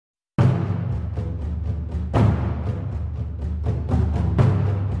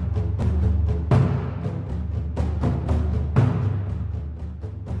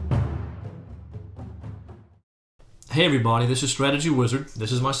Hey everybody, this is Strategy Wizard.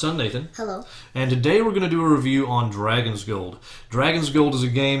 This is my son Nathan. Hello. And today we're going to do a review on Dragon's Gold. Dragon's Gold is a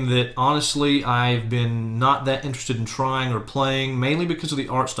game that honestly I've been not that interested in trying or playing, mainly because of the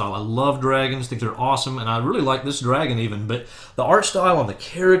art style. I love dragons, think they're awesome, and I really like this dragon even, but the art style and the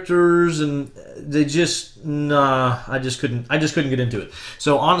characters, and they just, I just couldn't get into it.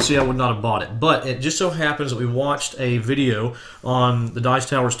 So honestly I would not have bought it, but it just so happens that we watched a video on the Dice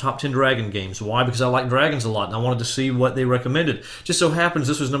Tower's top 10 dragon games. Why? Because I like dragons a lot and I wanted to see what they recommended. Just so happens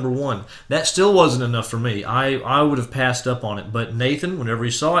this was #1. That still wasn't enough for me. I would have passed up on it, but Nathan, whenever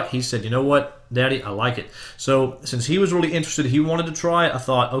he saw it, he said, you know what, Daddy, I like it. So since he was really interested, he wanted to try it, I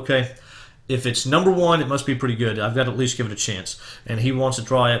thought, okay, if it's #1, it must be pretty good. I've got to at least give it a chance. And he wants to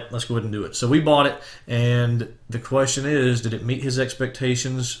try it, let's go ahead and do it. So we bought it, and the question is, did it meet his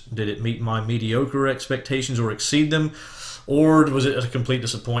expectations? Did it meet my mediocre expectations or exceed them? Or was it a complete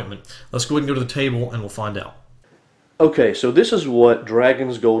disappointment? Let's go ahead and go to the table and we'll find out. Okay, so this is what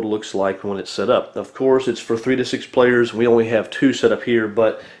Dragon's Gold looks like when it's set up. Of course, it's for 3 to 6 players. We only have 2 set up here,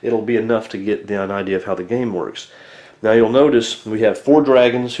 but it'll be enough to get an idea of how the game works. Now you'll notice we have 4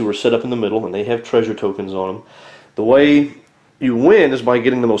 dragons who are set up in the middle, and they have treasure tokens on them. The way you win is by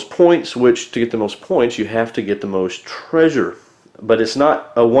getting the most points, which to get the most points, you have to get the most treasure. But it's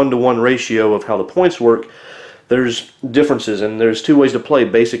not a 1-to-1 ratio of how the points work. There's differences, and there's 2 ways to play,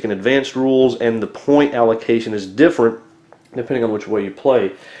 basic and advanced rules, and the point allocation is different depending on which way you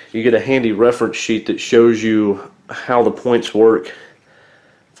play. You get a handy reference sheet that shows you how the points work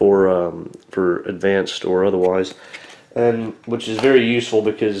for advanced or otherwise, and which is very useful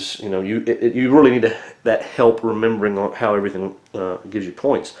because you really need that help remembering on how everything gives you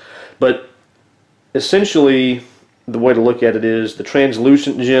points. But essentially, the way to look at it is the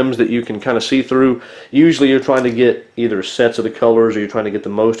translucent gems that you can kind of see through. Usually you're trying to get either sets of the colors or you're trying to get the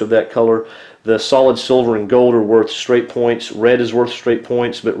most of that color. The solid silver and gold are worth straight points. Red is worth straight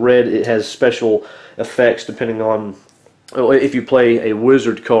points, but red, it has special effects depending on if you play a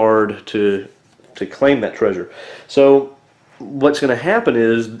wizard card to claim that treasure. So what's going to happen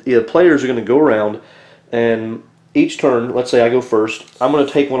is the players are going to go around, and each turn, let's say I go first, I'm going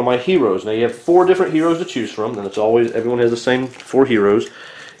to take one of my heroes. Now you have 4 different heroes to choose from, and it's always, everyone has the same 4 heroes.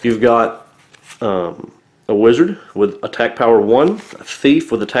 You've got a wizard with attack power 1, a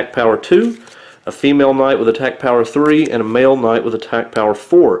thief with attack power 2, a female knight with attack power 3, and a male knight with attack power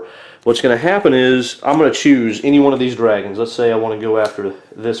 4. What's going to happen is I'm going to choose any one of these dragons. Let's say I want to go after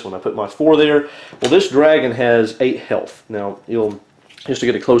this one. I put my 4 there. Well, this dragon has 8 health. Now just to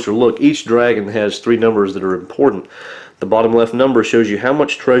get a closer look, each dragon has 3 numbers that are important. The bottom left number shows you how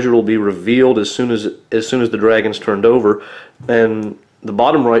much treasure will be revealed as soon as the dragon's turned over, and the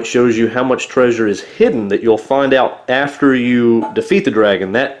bottom right shows you how much treasure is hidden that you'll find out after you defeat the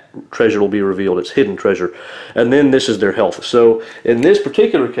dragon. That treasure will be revealed. It's hidden treasure. And then this is their health. So in this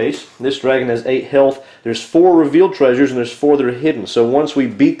particular case, this dragon has 8 health. There's 4 revealed treasures and there's 4 that are hidden. So once we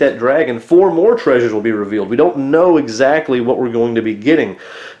beat that dragon, 4 more treasures will be revealed. We don't know exactly what we're going to be getting,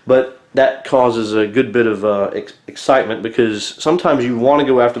 but that causes a good bit of excitement, because sometimes you want to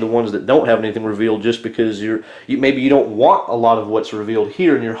go after the ones that don't have anything revealed just because maybe you don't want a lot of what's revealed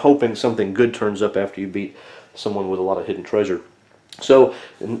here, and you're hoping something good turns up after you beat someone with a lot of hidden treasure. So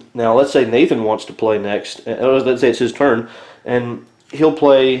now let's say Nathan wants to play next. Let's say it's his turn, and he could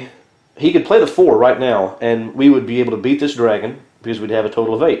play the 4 right now, and we would be able to beat this dragon because we'd have a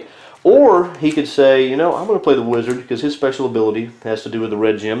total of 8. Or he could say, you know, I'm going to play the wizard because his special ability has to do with the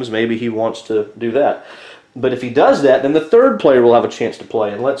red gems. Maybe he wants to do that. But if he does that, then the 3rd player will have a chance to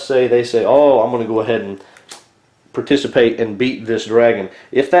play. And let's say they say, oh, I'm going to go ahead and participate and beat this dragon.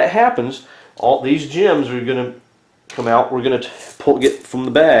 If that happens, all these gems are going to come out. We're going to get from the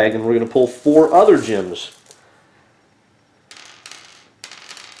bag, and we're going to pull 4 other gems.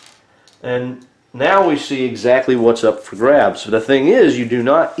 And now we see exactly what's up for grabs. So the thing is, you do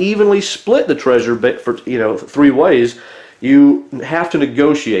not evenly split the treasure for 3 ways. You have to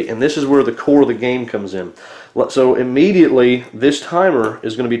negotiate, and this is where the core of the game comes in. So immediately this timer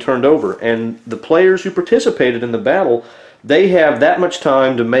is going to be turned over, and the players who participated in the battle, they have that much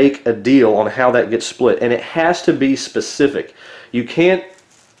time to make a deal on how that gets split, and it has to be specific. You can't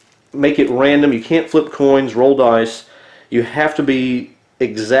make it random. You can't flip coins, roll dice. You have to be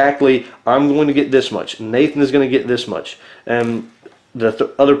exactly, I'm going to get this much, Nathan is going to get this much, and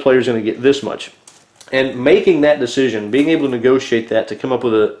the other player is going to get this much. And making that decision, being able to negotiate that to come up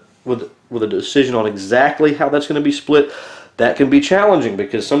with a decision on exactly how that's going to be split, that can be challenging,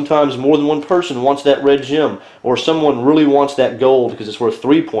 because sometimes more than one person wants that red gem, or someone really wants that gold because it's worth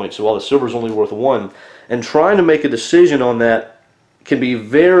 3 points while the silver is only worth 1. And trying to make a decision on that can be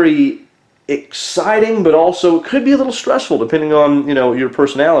very exciting, but also it could be a little stressful depending on, you know, your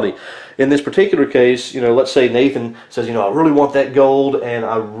personality. In this particular case, you know, let's say Nathan says, you know, I really want that gold and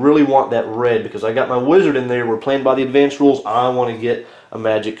I really want that red because I got my wizard in there. We're playing by the advanced rules. I want to get a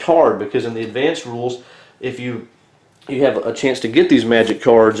magic card because in the advanced rules, if you have a chance to get these magic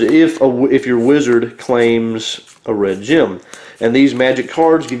cards if your wizard claims a red gem. And these magic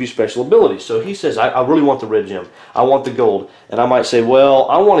cards give you special abilities. So he says, I really want the red gem. I want the gold. And I might say, well,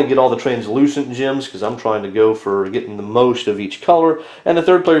 I want to get all the translucent gems because I'm trying to go for getting the most of each color. And the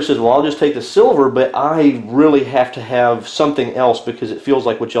third player says, well, I'll just take the silver, but I really have to have something else because it feels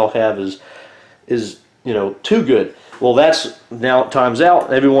like what y'all have is you know, too good. Well, that's now time's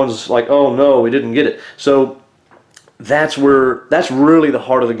out. Everyone's like, oh no, we didn't get it. So that's really the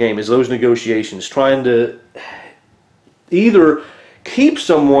heart of the game, is those negotiations, trying to either keep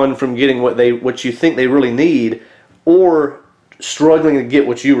someone from getting what you think they really need, or struggling to get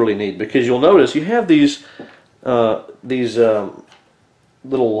what you really need. Because you'll notice you have these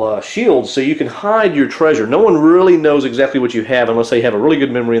little shields, so you can hide your treasure. No one really knows exactly what you have unless they have a really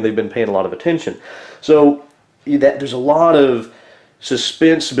good memory and they've been paying a lot of attention. So there's a lot of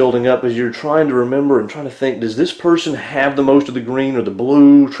suspense building up as you're trying to remember and trying to think, does this person have the most of the green or the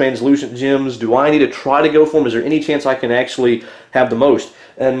blue translucent gems? Do I need to try to go for them? Is there any chance I can actually have the most?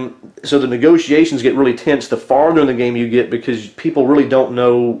 And so the negotiations get really tense the farther in the game you get, because people really don't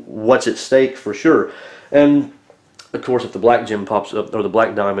know what's at stake for sure. And of course, if the black gem pops up, or the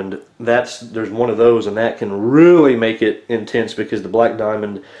black diamond, there's one of those, and that can really make it intense, because the black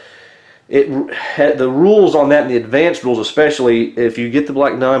diamond, the rules on that, and the advanced rules especially, if you get the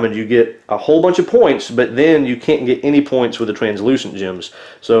black diamond, you get a whole bunch of points, but then you can't get any points with the translucent gems.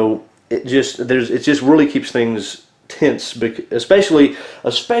 So it just really keeps things tense, especially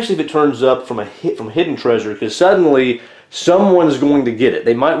if it turns up from hidden treasure, because suddenly someone's going to get it.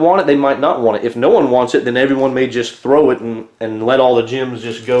 They might want it, they might not want it. If no one wants it, then everyone may just throw it and let all the gems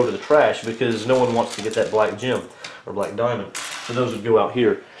just go to the trash, because no one wants to get that black gem or black diamond. So those would go out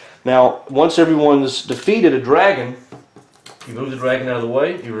here. Now, once everyone's defeated a dragon, you move the dragon out of the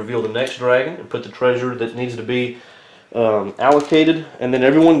way, you reveal the next dragon, and put the treasure that needs to be allocated, and then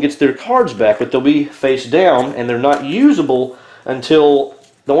everyone gets their cards back, but they'll be face down, and they're not usable until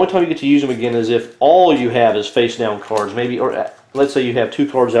the only time you get to use them again is if all you have is face down cards. Maybe, or let's say you have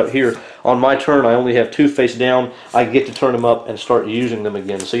 2 cards out here. On my turn, I only have 2 face down. I get to turn them up and start using them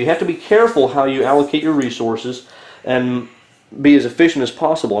again. So you have to be careful how you allocate your resources and be as efficient as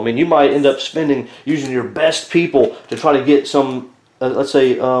possible. I mean, you might end up using your best people to try to get some, let's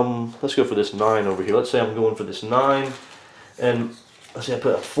say, let's go for this 9 over here. Let's say I'm going for this 9, and let's say I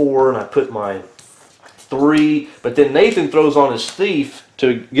put a 4 and I put my 3, but then Nathan throws on his thief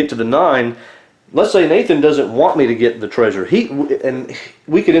to get to the 9. Let's say Nathan doesn't want me to get the treasure.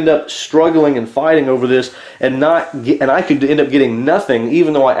 We could end up struggling and fighting over this, and I could end up getting nothing,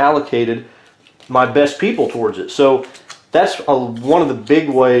 even though I allocated my best people towards it. So that's one of the big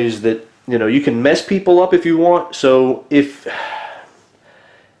ways that, you know, you can mess people up if you want. So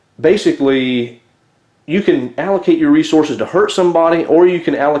basically, you can allocate your resources to hurt somebody, or you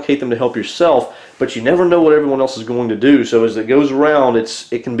can allocate them to help yourself, but you never know what everyone else is going to do. So as it goes around,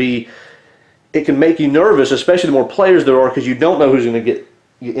 it can make you nervous, especially the more players there are, because you don't know who's going to get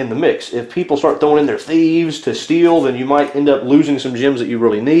in the mix. If people start throwing in their thieves to steal, then you might end up losing some gems that you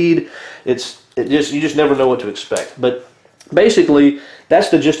really need. You just never know what to expect. But basically, that's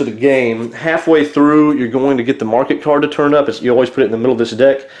the gist of the game. Halfway through, you're going to get the market card to turn up. You always put it in the middle of this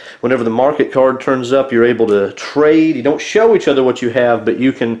deck. Whenever the market card turns up, you're able to trade. You don't show each other what you have, but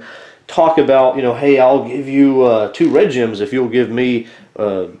you can talk about, you know, hey, I'll give you 2 red gems if you'll give me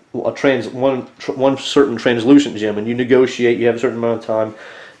one certain translucent gem, and you negotiate. You have a certain amount of time.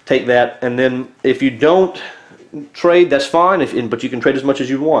 Take that, and then if you don't trade, that's fine, but you can trade as much as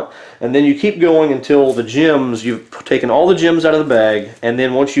you want. And then you keep going until the gems, you've taken all the gems out of the bag, and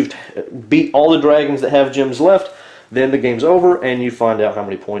then once you've beat all the dragons that have gems left, then the game's over and you find out how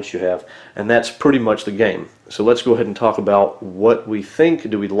many points you have. And that's pretty much the game. So let's go ahead and talk about what we think.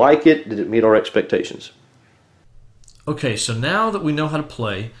 Do we like it? Did it meet our expectations? Okay, so now that we know how to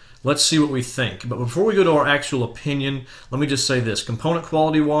play, let's see what we think. But before we go to our actual opinion, let me just say this. Component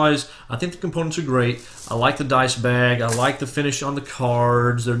quality-wise, I think the components are great. I like the dice bag. I like the finish on the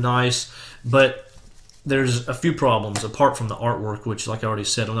cards. They're nice. But there's a few problems, apart from the artwork, which, like I already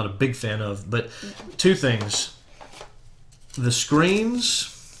said, I'm not a big fan of. But 2 things. The screens,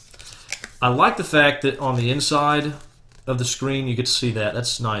 I like the fact that on the inside, of the screen, you get to see that.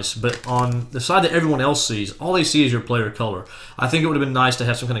 That's nice. But on the side that everyone else sees, all they see is your player color. I think it would have been nice to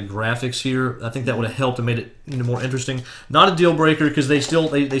have some kind of graphics here. I think that would have helped and made it more interesting. Not a deal breaker because they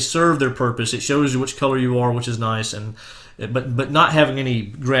serve their purpose. It shows you which color you are, which is nice, and but not having any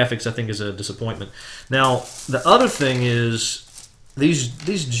graphics, I think, is a disappointment. Now, the other thing is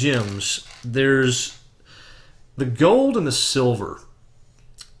these gems. There's the gold and the silver.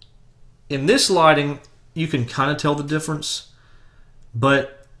 In this lighting, you can kind of tell the difference,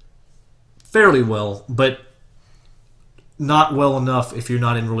 but fairly well, but not well enough if you're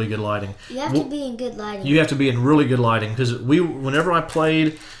not in really good lighting. You have to be in good lighting. You have to be in really good lighting, because whenever I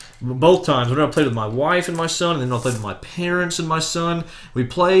played, both times, whenever I played with my wife and my son, and then I played with my parents and my son, we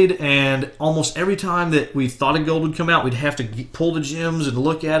played, and almost every time that we thought a gold would come out, we'd have to pull the gems and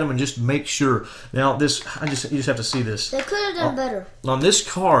look at them and just make sure. Now, you just have to see this. They could have done better. On this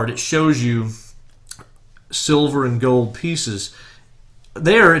card, it shows you silver and gold pieces.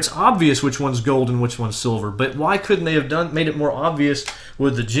 There, it's obvious which one's gold and which one's silver, but why couldn't they have made it more obvious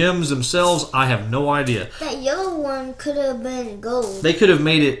with the gems themselves? I have no idea. That yellow one could have been gold. They could have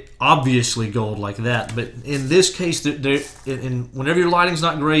made it obviously gold like that, but in this case, whenever your lighting's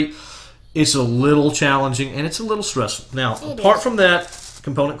not great, it's a little challenging and it's a little stressful. Now, apart from that,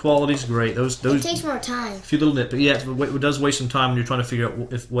 component quality is great. Those it takes more time. A few little nits, but yeah, it does waste some time when you're trying to figure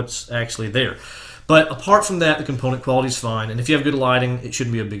out what's actually there. But apart from that, the component quality is fine, and if you have good lighting, it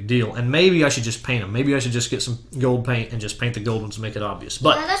shouldn't be a big deal. And maybe I should just paint them. Maybe I should just get some gold paint and just paint the gold ones to make it obvious.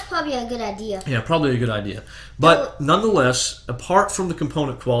 But yeah, that's probably a good idea. Yeah, probably a good idea. But nonetheless, apart from the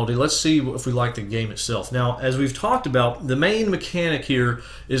component quality, let's see if we like the game itself. Now, as we've talked about, the main mechanic here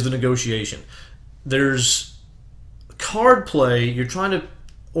is the negotiation. There's card play. You're trying to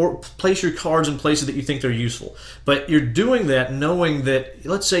place your cards in places that you think they're useful. But you're doing that knowing that,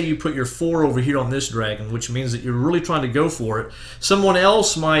 let's say you put your 4 over here on this dragon, which means that you're really trying to go for it. Someone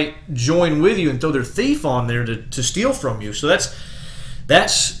else might join with you and throw their thief on there to steal from you. So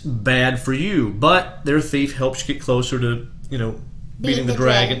that's bad for you. But their thief helps you get closer to, beating the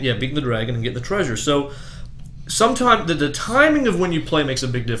dragon. Yeah, beating the dragon and getting the treasure. So sometimes the timing of when you play makes a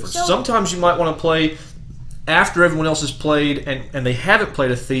big difference. Sometimes you might want to play after everyone else has played and they haven't played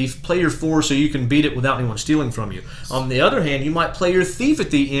a thief. Play your 4 so you can beat it without anyone stealing from you. On the other hand, you might play your thief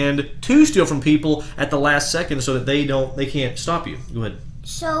at the end to steal from people at the last second so that they can't stop you. Go ahead.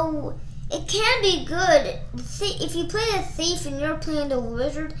 So it can be good if you play a thief and you're playing the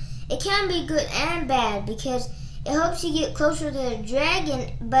wizard. It can be good and bad because it helps you get closer to the dragon,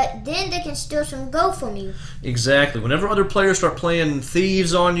 but then they can steal some gold from you. Exactly. Whenever other players start playing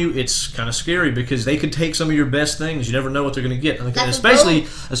thieves on you, it's kind of scary because they could take some of your best things. You never know what they're going to get. And especially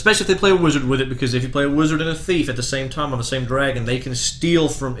if they play a wizard with it, because if you play a wizard and a thief at the same time on the same dragon, they can steal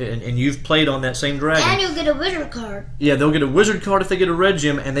from it, and you've played on that same dragon. And you'll get a wizard card. Yeah, they'll get a wizard card if they get a red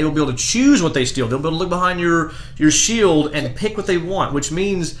gem, and they will be able to choose what they steal. They'll be able to look behind your shield and pick what they want, which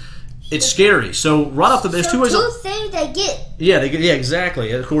means it's scary. So right off the bat, there's two ways. Two things they get. Yeah, they get. Yeah,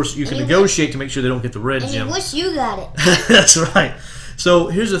 exactly. Of course, you can negotiate to make sure they don't get the red gem. And you wish you got it. That's right. So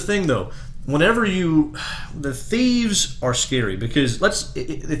here's the thing, though. Whenever the thieves are scary because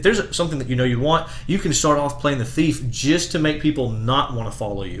if there's something that you want, you can start off playing the thief just to make people not want to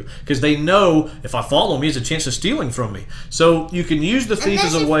follow you because they know if I follow him, he has a chance of stealing from me. So you can use the thief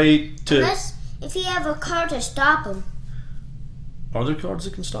as a way to. Unless if you have a card to stop him. Are there cards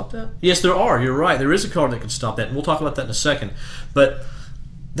that can stop that? Yes, there are. You're right. There is a card that can stop that, and we'll talk about that in a second. But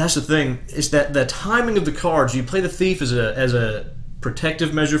that's the thing. Is that the timing of the cards. You play the thief as a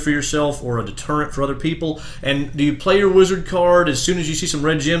protective measure for yourself or a deterrent for other people. And do you play your wizard card as soon as you see some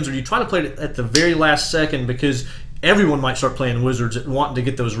red gems, or do you try to play it at the very last second because everyone might start playing wizards and wanting to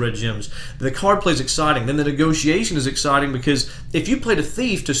get those red gems? The card play is exciting. Then the negotiation is exciting because if you played a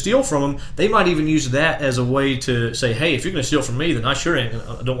thief to steal from them, they might even use that as a way to say, hey, if you're going to steal from me, then I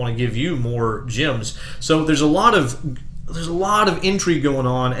don't want to give you more gems. So there's a lot of intrigue going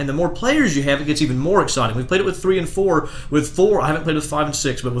on, and the more players you have, it gets even more exciting. We've played it with 3 and 4. With 4, I haven't played with 5 and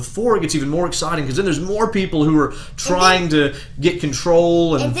 6, but with 4, it gets even more exciting because then there's more people who are trying to get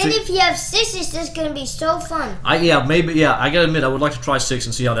control. And then if you have 6, it's just going to be so fun. I gotta admit, I would like to try 6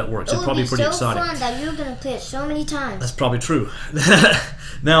 and see how that works. It'd probably be pretty exciting. It would be so fun that you're going to play it so many times. That's probably true.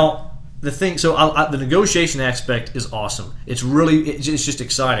 Now, the negotiation aspect is awesome. It's just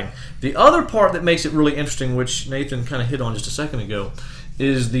exciting. The other part that makes it really interesting, which Nathan kind of hit on just a second ago,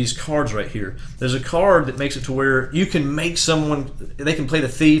 is these cards right here. There's a card that makes it to where you can make someone, they can play the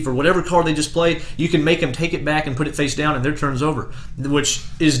thief or whatever card they just play, you can make them take it back and put it face down and their turn's over, which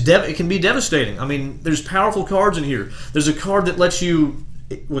is it can be devastating. I mean, there's powerful cards in here. There's a card that lets you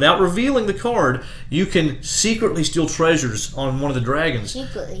without revealing the card, you can secretly steal treasures on one of the dragons.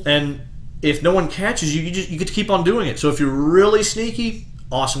 Secretly. And if no one catches you, you get to keep on doing it. So if you're really sneaky,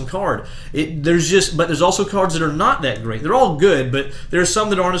 awesome card. But there's also cards that are not that great. They're all good, but there are some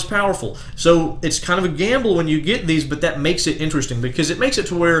that aren't as powerful. So it's kind of a gamble when you get these, but that makes it interesting because it makes it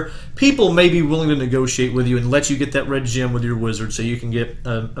to where people may be willing to negotiate with you and let you get that red gem with your wizard so you can get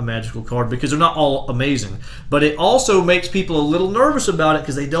a magical card because they're not all amazing. But it also makes people a little nervous about it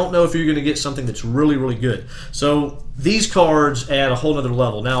because they don't know if you're going to get something that's really, really good. So these cards add a whole other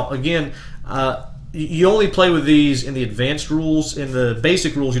level. Now, again, you only play with these in the advanced rules. In the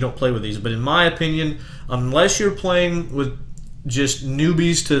basic rules, you don't play with these. But in my opinion, unless you're playing with just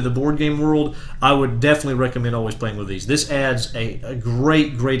newbies to the board game world, I would definitely recommend always playing with these. This adds a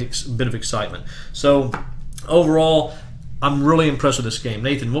great bit of excitement. So overall, I'm really impressed with this game.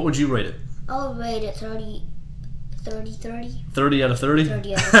 Nathan, what would you rate it? I'll rate it 30. 30 out of 30? 30 out of 30.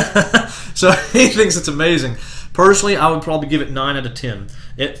 So he thinks it's amazing. Personally, I would probably give it 9 out of 10.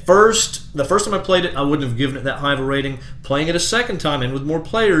 The first time I played it, I wouldn't have given it that high of a rating. Playing it a second time and with more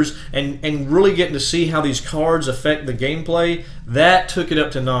players and really getting to see how these cards affect the gameplay, that took it up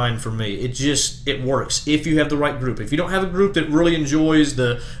to 9 for me. It works if you have the right group. If you don't have a group that really enjoys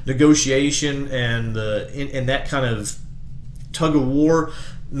the negotiation and that kind of tug of war,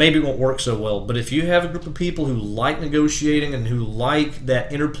 maybe it won't work so well. But if you have a group of people who like negotiating and who like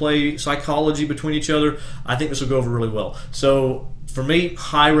that interplay psychology between each other, I think this will go over really well. So for me,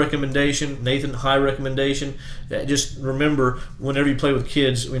 high recommendation. Nathan, high recommendation. Just remember, whenever you play with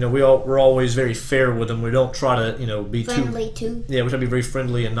kids, we're always very fair with them. We don't try to be friendly too. Yeah, we try to be very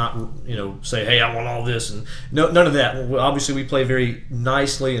friendly and not say, hey, I want all this, and none of that. Obviously, we play very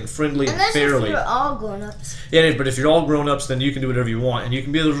nicely and friendly and fairly. Unless if you're all grown-ups. Yeah, but if you're all grown-ups, then you can do whatever you want, and you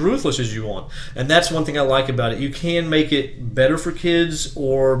can be as ruthless as you want. And that's one thing I like about it. You can make it better for kids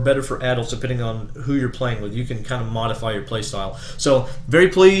or better for adults, depending on who you're playing with. You can kind of modify your play style. So, very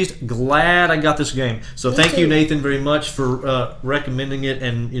pleased, glad I got this game. So thank you, Nathan, very much for recommending it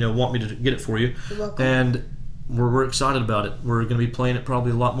and want me to get it for you. You're welcome. And we're excited about it. We're going to be playing it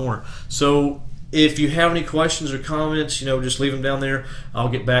probably a lot more. So if you have any questions or comments, just leave them down there. I'll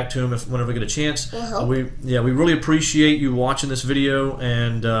get back to them whenever I get a chance. We'll help. We really appreciate you watching this video,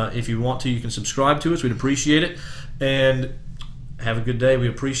 and if you want to, you can subscribe to us. We'd appreciate it. And have a good day. We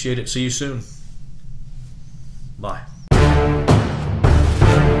appreciate it. See you soon. Bye.